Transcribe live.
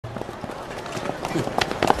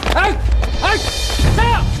哎哎，谁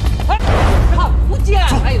呀？哎，看不见！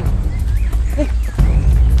哎呦，哎，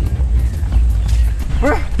不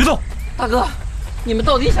是，别动！大哥，你们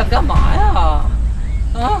到底想干嘛呀？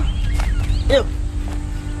啊？哎呦，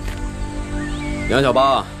杨小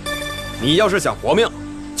八，你要是想活命，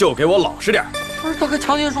就给我老实点。不是大哥，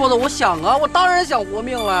瞧您说的，我想啊，我当然想活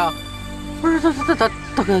命了呀。不是，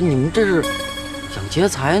大哥，你们这是想劫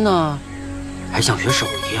财呢，还想学手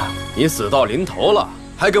艺啊？你死到临头了，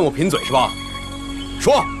还跟我贫嘴是吧？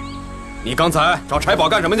说，你刚才找柴宝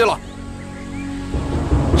干什么去了？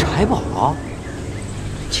柴宝，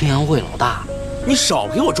青阳会老大，你少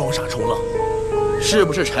给我装傻充愣！是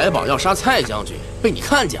不是柴宝要杀蔡将军，被你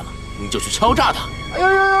看见了，你就去敲诈他？哎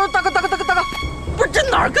呦，大哥，不是这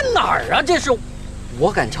哪儿跟哪儿啊？这是，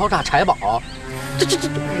我敢敲诈柴宝，这，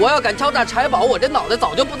我要敢敲诈柴宝，我这脑袋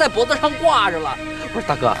早就不在脖子上挂着了。不是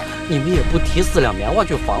大哥，你们也不提4两棉花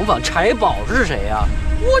去防防柴宝是谁呀？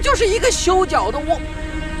我就是一个修脚的，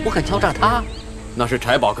我敢敲诈他？那是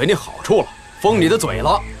柴宝给你好处了，封你的嘴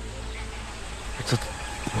了。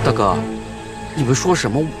大哥，你们说什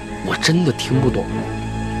么？我真的听不懂。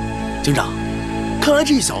警长，看来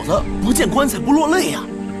这小子不见棺材不落泪呀。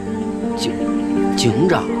警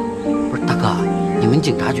长，不是大哥，你们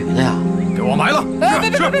警察局的呀？给我埋了！哎，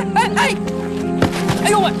别！哎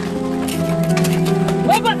呦喂！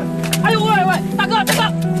喂不，哎呦喂，大哥，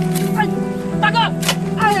哎，大哥，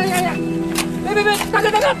哎呀，别，大哥，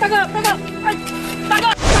哎，大哥，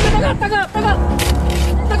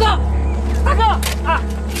大哥，啊，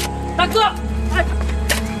大哥，哎，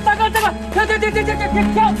大哥，停！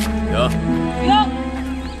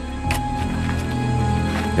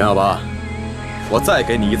杨小八，我再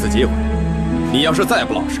给你一次机会，你要是再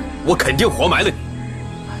不老实，我肯定活埋了你。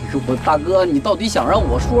哎呦，大哥，你到底想让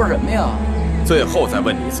我说什么呀？最后再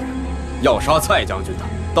问你一次，要杀蔡将军的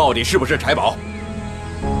到底是不是柴宝？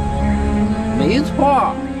没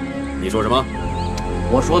错。你说什么？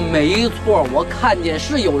我说没错，我看见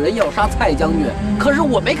是有人要杀蔡将军，可是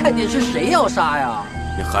我没看见是谁要杀呀。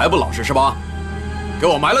你还不老实是吧？给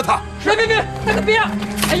我埋了他！别，大哥别！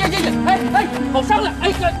哎呀，好伤了！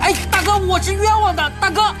哎，大哥，我是冤枉的，大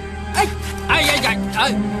哥！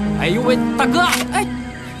哎呦喂，大哥！哎，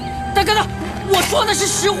大哥，我说的是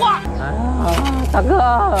实话。大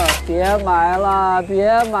哥，别埋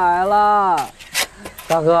了！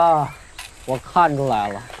大哥，我看出来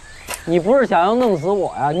了，你不是想要弄死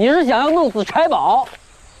我呀，你是想要弄死柴宝。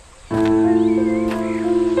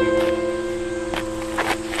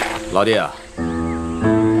老弟啊，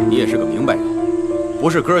你也是个明白人，不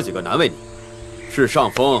是哥几个难为你，是上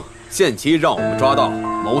峰限期让我们抓到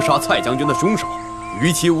谋杀蔡将军的凶手，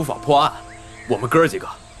逾期无法破案，我们哥几个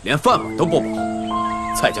连饭碗都不保。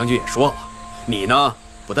蔡将军也说了，你呢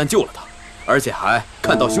不但救了他，而且还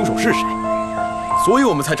看到凶手是谁，所以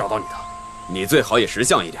我们才找到你的。你最好也识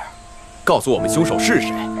相一点，告诉我们凶手是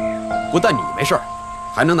谁，不但你没事儿，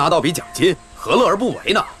还能拿到笔奖金，何乐而不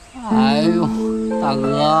为呢？哎呦，大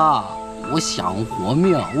哥，我想活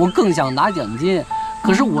命，我更想拿奖金，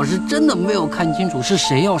可是我是真的没有看清楚是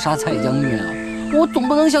谁要杀蔡将军啊！我总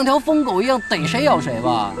不能像条疯狗一样逮谁咬谁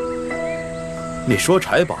吧？你说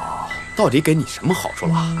柴宝到底给你什么好处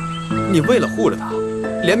了？你为了护着他，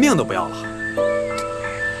连命都不要了。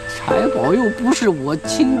柴宝又不是我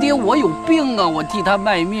亲爹，我有病啊，我替他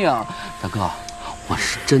卖命。大哥，我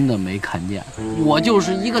是真的没看见，我就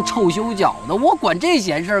是一个臭修脚的，我管这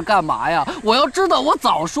闲事干嘛呀？我要知道，我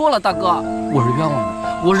早说了，大哥，我是冤枉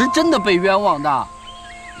的，我是真的被冤枉的。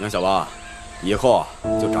杨小八，以后啊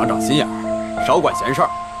就长长心眼儿，少管闲事儿。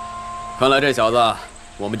看来这小子，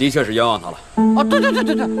我们的确是冤枉他了。啊，对，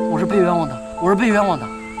我是被冤枉的，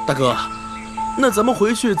大哥，那咱们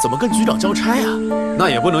回去怎么跟局长交差啊？那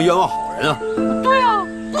也不能冤枉好人啊。对啊，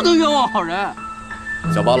不能冤枉好人。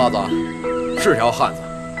小八拉子是条汉子，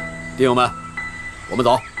弟兄们，我们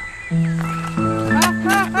走。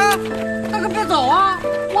哎，大哥别走啊！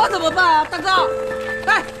我怎么办啊，大哥？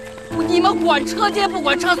哎，你们管车接不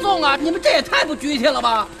管车送啊？你们这也太不局气了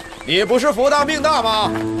吧！你不是福大命大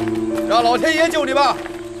吗？让老天爷救你吧！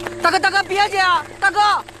大哥别介啊！大哥！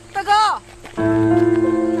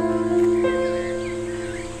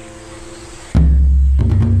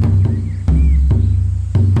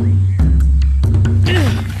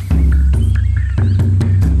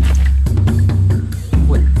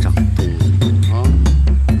混账东西啊！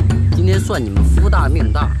今天算你们福大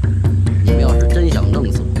命大。